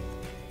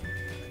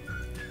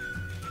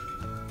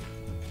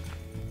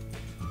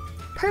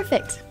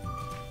 Perfect.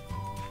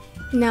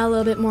 Now a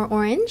little bit more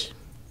orange.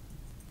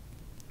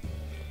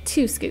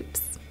 2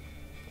 scoops.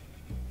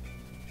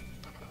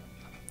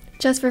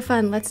 Just for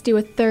fun, let's do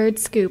a 3rd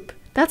scoop.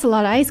 That's a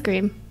lot of ice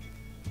cream.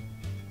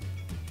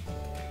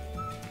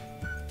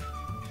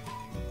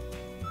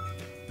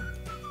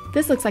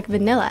 This looks like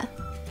vanilla.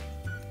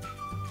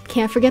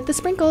 Can't forget the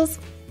sprinkles.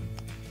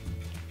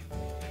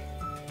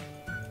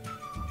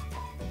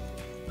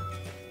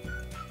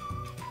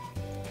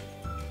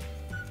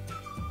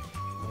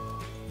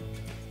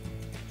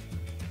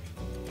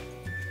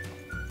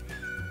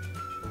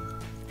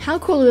 How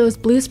cool do those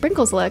blue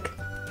sprinkles look?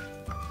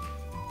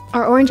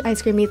 Our orange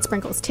ice cream needs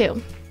sprinkles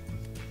too.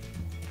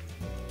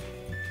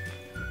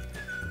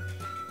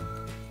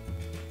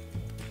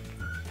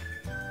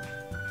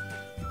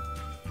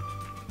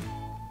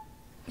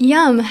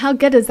 Yum! How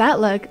good does that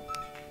look?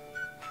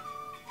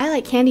 I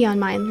like candy on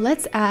mine.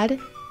 Let's add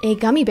a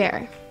gummy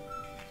bear.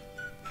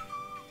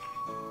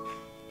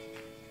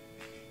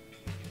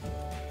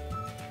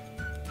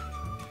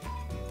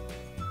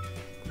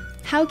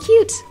 How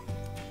cute!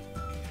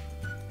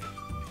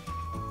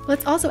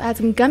 Let's also add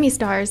some gummy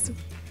stars.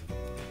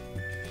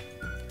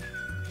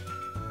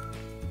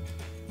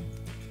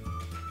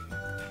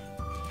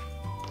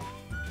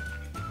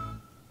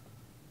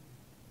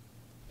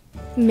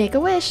 Make a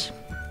wish!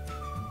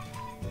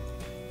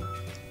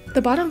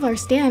 The bottom of our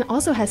stand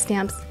also has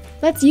stamps.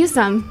 Let's use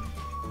some!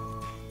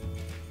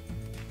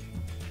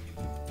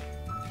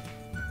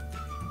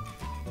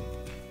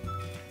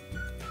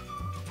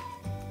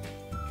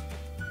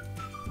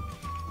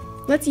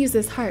 Let's use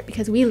this heart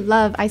because we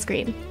love ice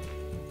cream.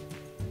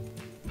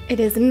 It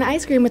isn't an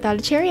ice cream without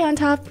a cherry on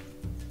top.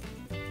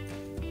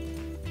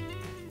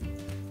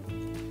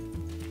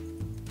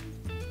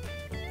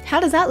 How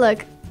does that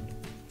look?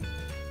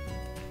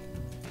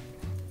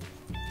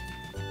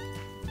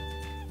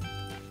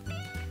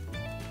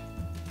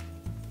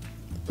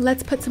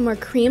 Let's put some more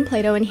cream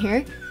Play-Doh in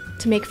here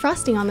to make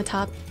frosting on the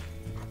top.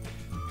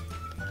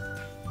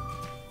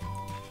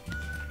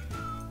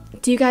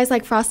 Do you guys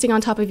like frosting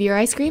on top of your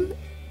ice cream?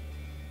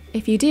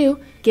 If you do,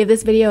 give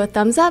this video a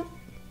thumbs up.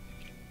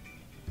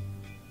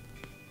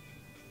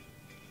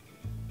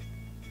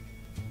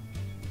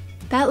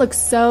 That looks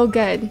so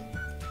good.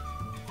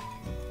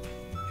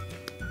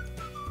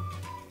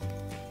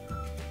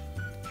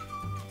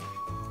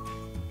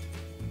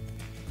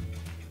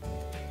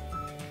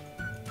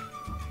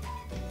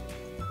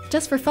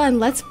 Just for fun,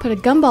 let's put a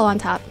gumball on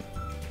top.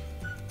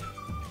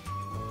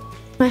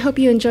 I hope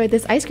you enjoyed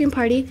this ice cream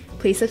party.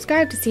 Please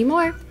subscribe to see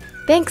more.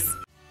 Thanks!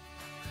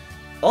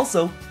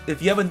 Also,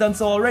 if you haven't done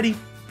so already,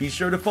 be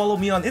sure to follow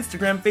me on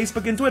Instagram,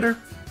 Facebook, and Twitter.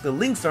 The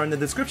links are in the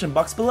description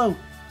box below.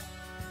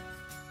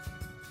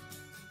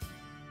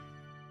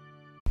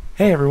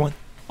 Hey everyone,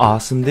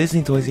 Awesome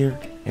Disney Toys here,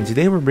 and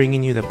today we're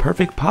bringing you the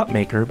perfect pop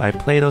maker by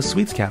Play-Doh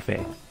Sweets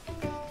Cafe.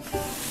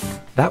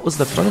 That was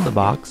the front of the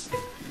box,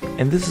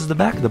 and this is the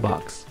back of the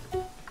box.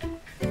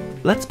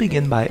 Let's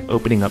begin by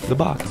opening up the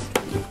box.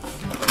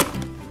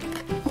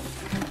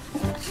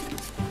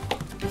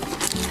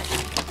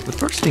 The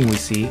first thing we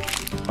see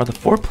are the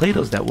 4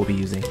 Play-Dohs that we'll be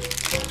using.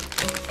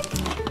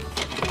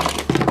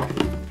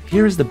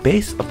 Here is the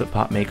base of the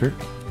pop maker.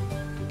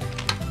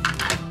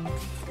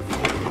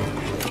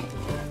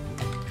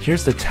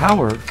 Here's the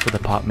tower for the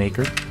pop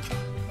maker.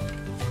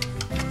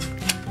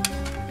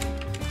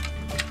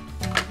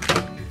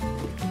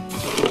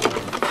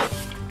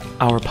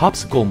 Our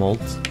popsicle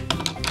molds.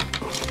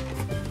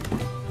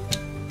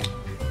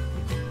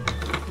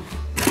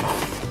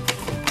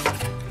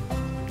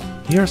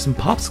 Here are some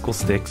popsicle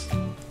sticks.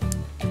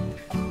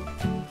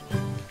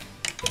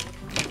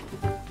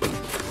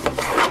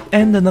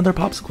 And another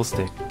popsicle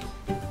stick.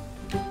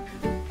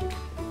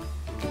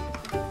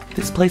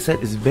 This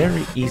playset is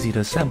very easy to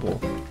assemble.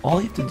 All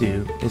you have to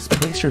do is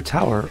place your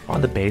tower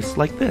on the base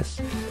like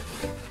this.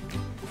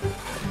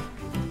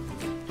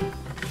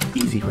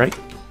 Easy, right?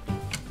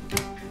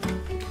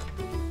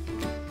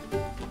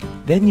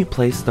 Then you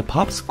place the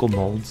popsicle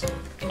molds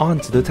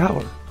onto the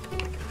tower.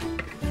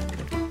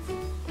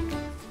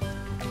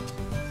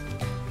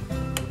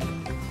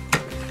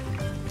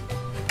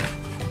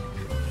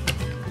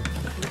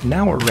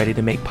 Now we're ready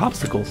to make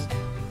popsicles.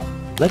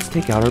 Let's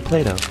take out our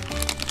Play-Doh.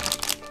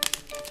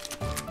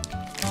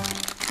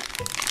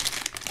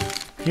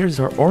 Here's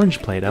our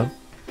orange Play-Doh,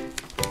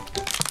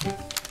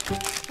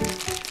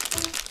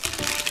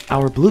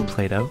 our blue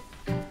Play-Doh,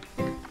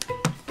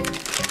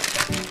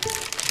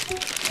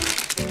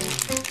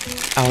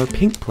 our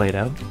pink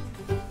Play-Doh,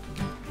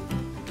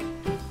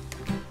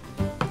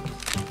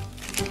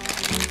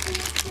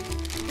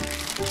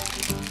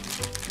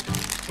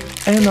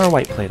 and our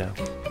white Play-Doh.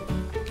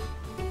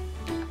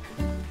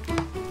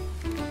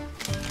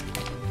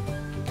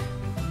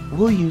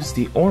 We'll use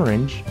the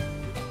orange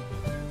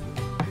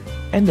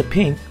and the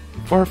pink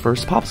for our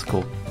first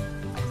popsicle.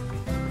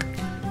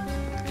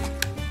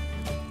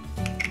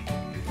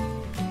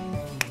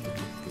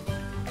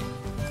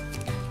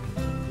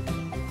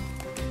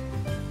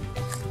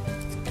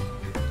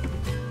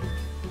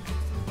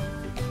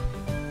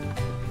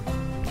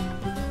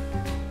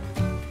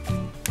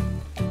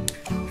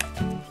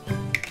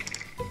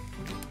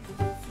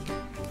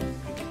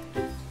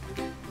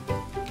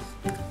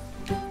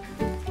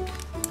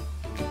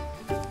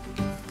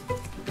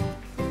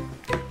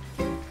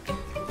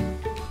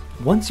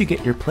 Once you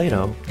get your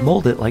Play-Doh,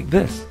 mold it like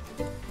this.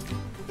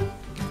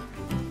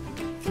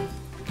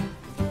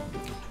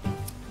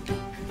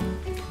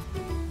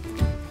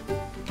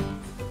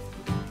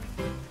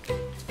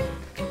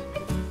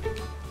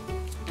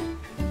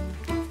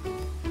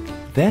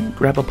 Then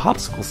grab a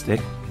popsicle stick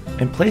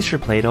and place your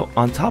Play-Doh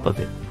on top of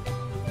it.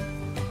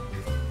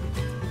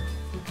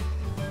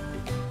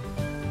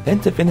 Then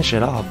to finish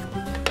it off,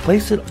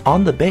 place it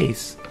on the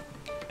base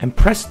and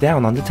press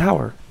down on the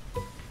tower.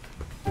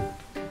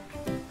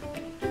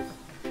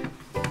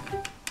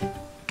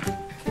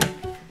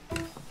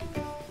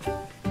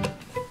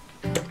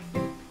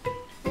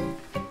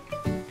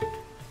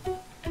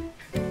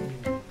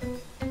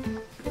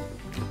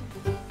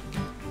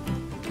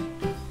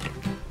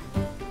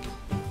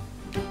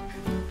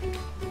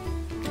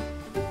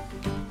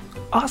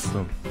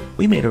 Awesome!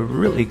 We made a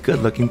really good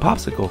looking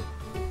popsicle.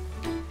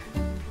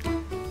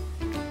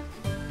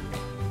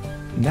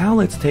 Now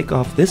let's take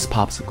off this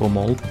popsicle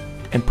mold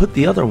and put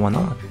the other one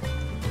on.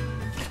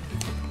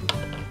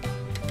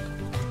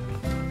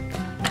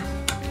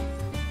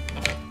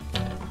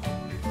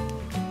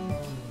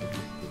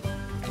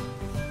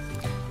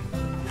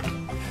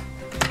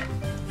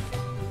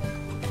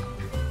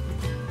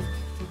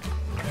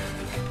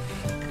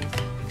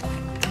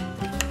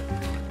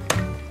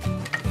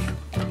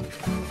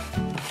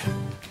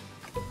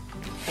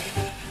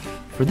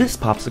 For this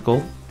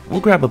popsicle, we'll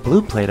grab a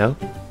blue Play-Doh,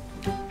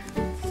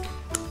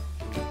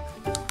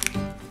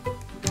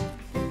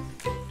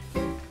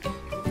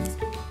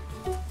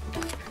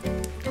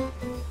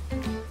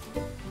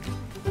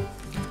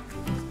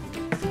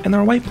 and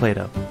our white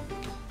Play-Doh.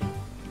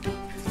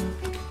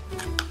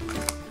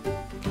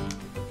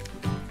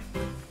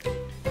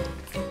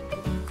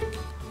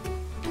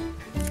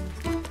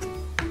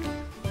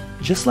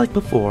 Just like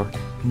before,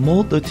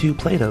 mold the two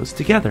Play-Dohs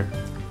together.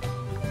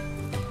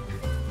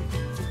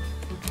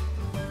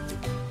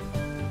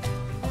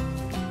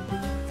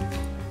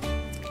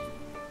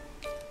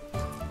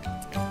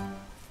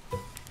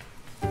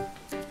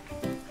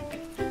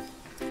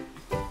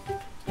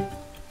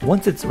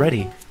 Once it's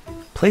ready,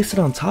 place it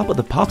on top of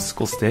the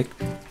popsicle stick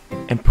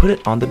and put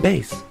it on the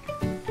base.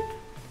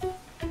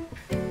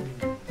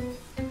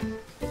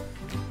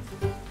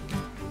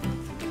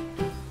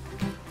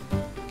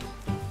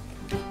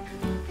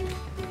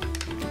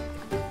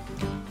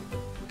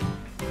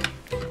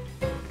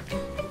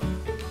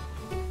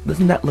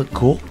 Doesn't that look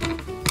cool?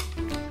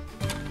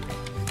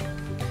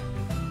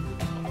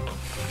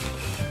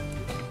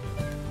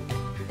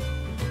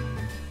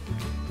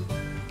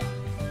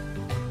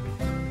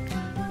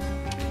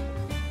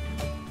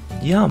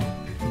 Yum!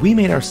 We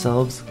made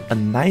ourselves a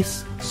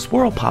nice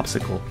swirl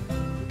popsicle.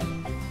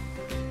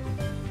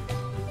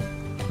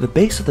 The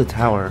base of the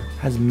tower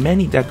has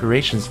many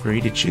decorations for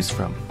you to choose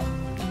from.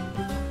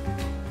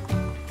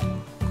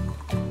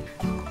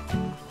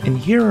 And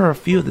here are a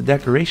few of the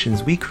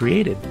decorations we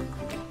created.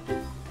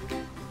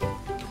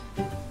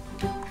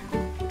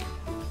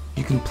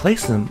 You can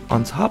place them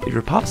on top of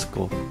your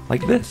popsicle,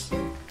 like this.